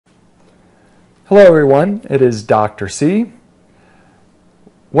Hello everyone, it is Dr. C.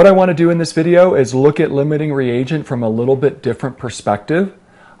 What I want to do in this video is look at limiting reagent from a little bit different perspective.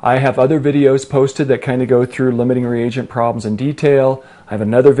 I have other videos posted that kind of go through limiting reagent problems in detail. I have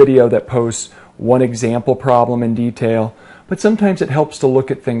another video that posts one example problem in detail, but sometimes it helps to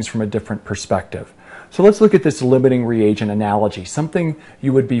look at things from a different perspective. So let's look at this limiting reagent analogy, something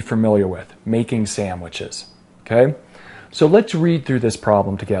you would be familiar with, making sandwiches. Okay? So let's read through this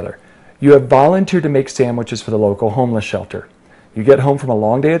problem together. You have volunteered to make sandwiches for the local homeless shelter. You get home from a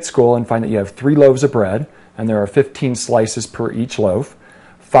long day at school and find that you have 3 loaves of bread, and there are 15 slices per each loaf,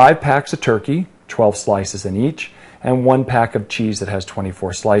 5 packs of turkey, 12 slices in each, and 1 pack of cheese that has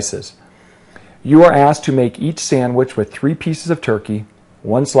 24 slices. You are asked to make each sandwich with 3 pieces of turkey,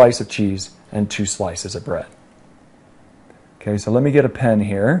 1 slice of cheese, and 2 slices of bread. Okay, so let me get a pen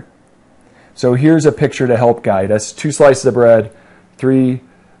here. So here's a picture to help guide us. 2 slices of bread, 3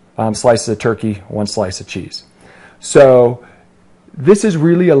 slices of turkey, 1 slice of cheese. So this is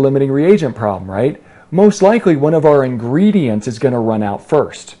really a limiting reagent problem, right? Most likely one of our ingredients is going to run out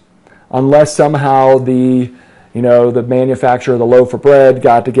first, unless somehow the manufacturer of the loaf of bread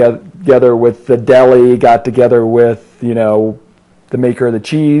got together with the deli, got together with the maker of the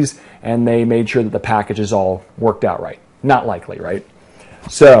cheese, and they made sure that the packages all worked out right. Not likely, right?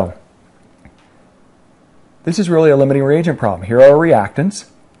 So this is really a limiting reagent problem. Here are our reactants.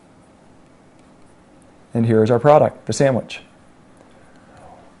 And here's our product, the sandwich.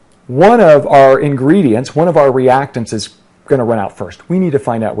 One of our ingredients, one of our reactants is going to run out first. We need to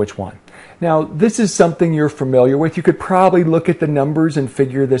find out which one. Now, this is something you're familiar with. You could probably look at the numbers and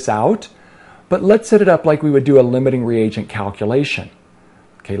figure this out, but let's set it up like we would do a limiting reagent calculation.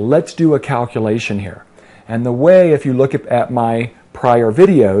 Okay, let's do a calculation here. And the way, if you look at my prior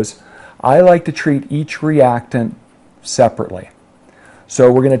videos, I like to treat each reactant separately. So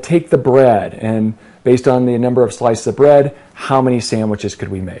we're going to take the bread, and based on the number of slices of bread, how many sandwiches could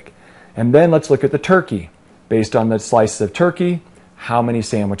we make? And then let's look at the turkey. Based on the slices of turkey, how many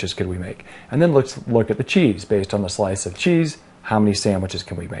sandwiches could we make? And then let's look at the cheese. Based on the slice of cheese, how many sandwiches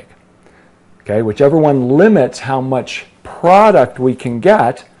can we make? Okay, whichever one limits how much product we can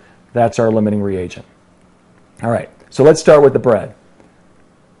get, that's our limiting reagent. All right, so let's start with the bread.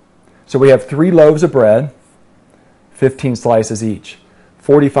 So we have 3 loaves of bread, 15 slices each,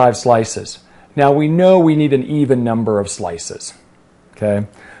 45 slices. Now we know we need an even number of slices. Okay,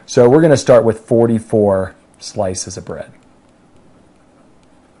 so we're going to start with 44 slices of bread.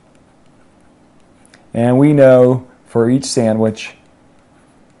 And we know for each sandwich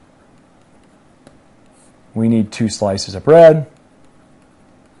we need 2 slices of bread.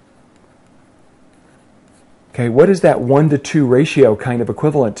 Okay, what is that 1-to-2 ratio kind of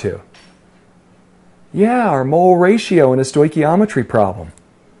equivalent to? Yeah, our mole ratio in a stoichiometry problem.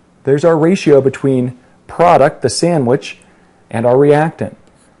 There's our ratio between product, the sandwich, and our reactant.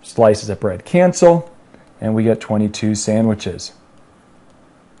 Slices of bread cancel, and we get 22 sandwiches.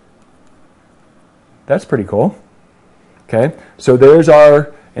 That's pretty cool. Okay, so there's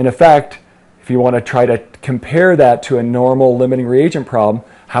our, in effect, if you want to try to compare that to a normal limiting reagent problem,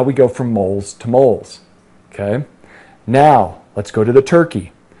 how we go from moles to moles. Okay, now let's go to the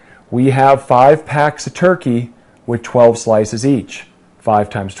turkey. We have 5 packs of turkey with 12 slices each.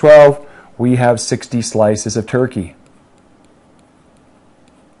 5 times 12, we have 60 slices of turkey.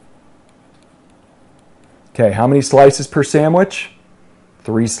 Okay, how many slices per sandwich?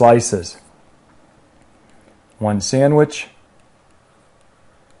 3 slices. 1 sandwich,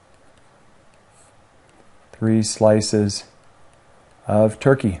 3 slices of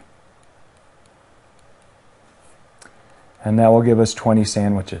turkey. And that will give us 20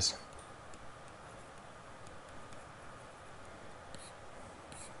 sandwiches.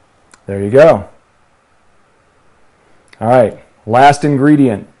 There you go. All right, last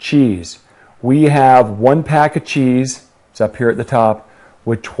ingredient, cheese. We have 1 pack of cheese, it's up here at the top,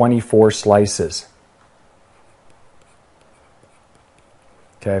 with 24 slices.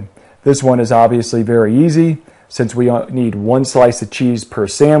 Okay, this one is obviously very easy since we need 1 slice of cheese per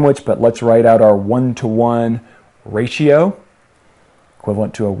sandwich, but let's write out our 1-to-1 ratio,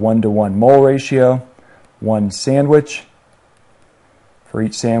 equivalent to a 1-to-1 mole ratio. 1 sandwich. For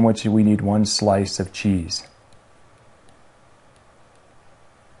each sandwich, we need 1 slice of cheese.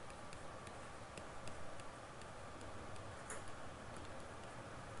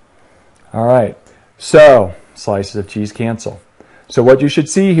 All right, so slices of cheese cancel. So what you should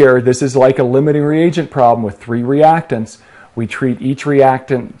see here, this is like a limiting reagent problem with 3 reactants. We treat each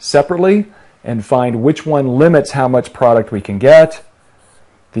reactant separately and find which one limits how much product we can get.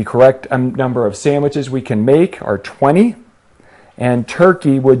 The correct number of sandwiches we can make are 20. and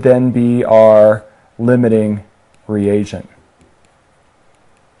turkey would then be our limiting reagent.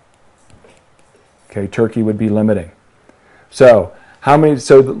 Okay, turkey would be limiting. So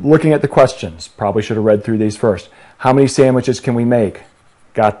looking at the questions, probably should have read through these first. How many sandwiches can we make?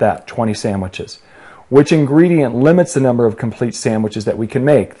 Got that, 20 sandwiches. Which ingredient limits the number of complete sandwiches that we can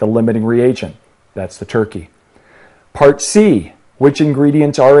make? The limiting reagent. That's the turkey. Part C, which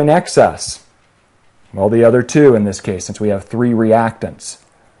ingredients are in excess? Well, the other two in this case, since we have 3 reactants.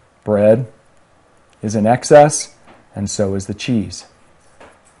 Bread is in excess, and so is the cheese.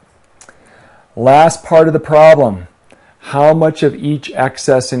 Last part of the problem. How much of each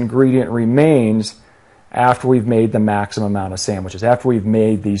excess ingredient remains after we've made the maximum amount of sandwiches? After we've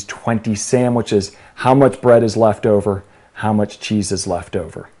made these 20 sandwiches, how much bread is left over? How much cheese is left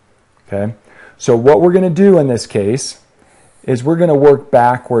over? Okay? So what we're going to do in this case is we're going to work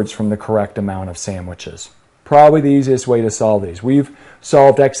backwards from the correct amount of sandwiches. Probably the easiest way to solve these. We've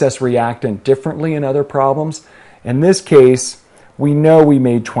solved excess reactant differently in other problems. In this case, we know we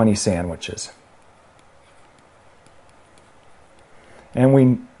made 20 sandwiches. And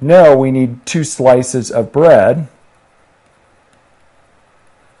we know we need 2 slices of bread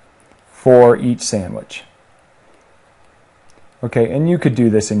for each sandwich. Okay, and you could do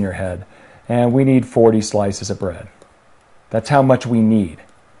this in your head. And we need 40 slices of bread. That's how much we need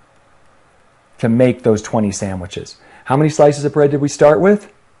to make those 20 sandwiches. How many slices of bread did we start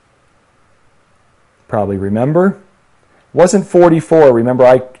with? Probably remember. It wasn't 44. Remember,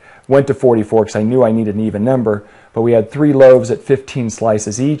 I went to 44 because I knew I needed an even number. But we had 3 loaves at 15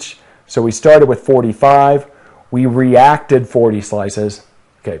 slices each. So we started with 45. We reacted 40 slices.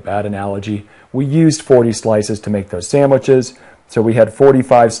 Okay, bad analogy. We used 40 slices to make those sandwiches. So we had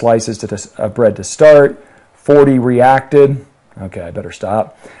 45 slices of bread to start. 40 reacted. Okay, I better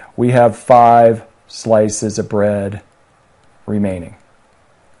stop. We have 5 slices of bread remaining.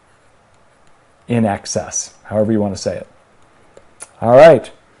 In excess, however you want to say it. All right.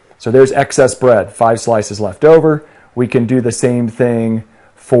 So there's excess bread, 5 slices left over. We can do the same thing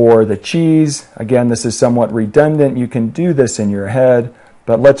for the cheese. Again, this is somewhat redundant. You can do this in your head,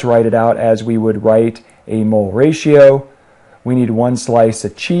 but let's write it out as we would write a mole ratio. We need 1 slice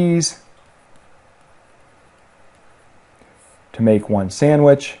of cheese to make 1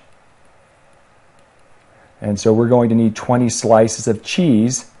 sandwich. And so we're going to need 20 slices of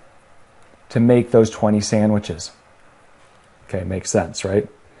cheese to make those 20 sandwiches. Okay, makes sense, right?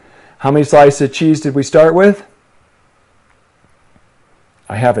 How many slices of cheese did we start with?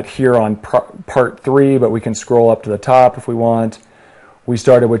 I have it here on part 3, but we can scroll up to the top if we want. We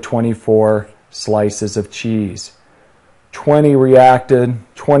started with 24 slices of cheese. 20 reacted,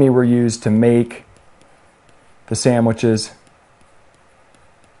 20 were used to make the sandwiches.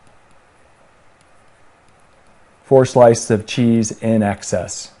 4 slices of cheese in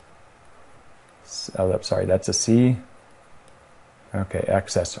excess. Oh, I'm sorry, that's a C. Okay,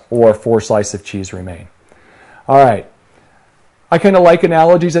 excess, or 4 slices of cheese remain. All right. I kind of like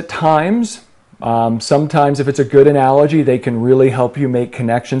analogies at times. Sometimes if it's a good analogy, they can really help you make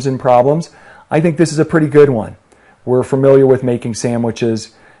connections in problems. I think this is a pretty good one. We're familiar with making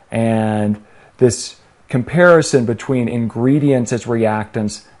sandwiches, and this comparison between ingredients as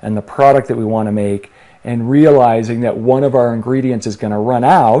reactants and the product that we want to make, and realizing that one of our ingredients is going to run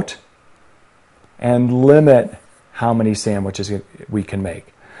out and limit how many sandwiches we can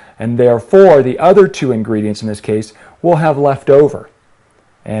make. And therefore, the other 2 ingredients in this case will have left over.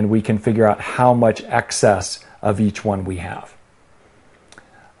 And we can figure out how much excess of each one we have.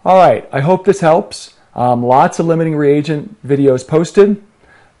 All right, I hope this helps. Lots of limiting reagent videos posted.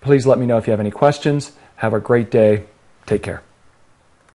 Please let me know if you have any questions. Have a great day. Take care.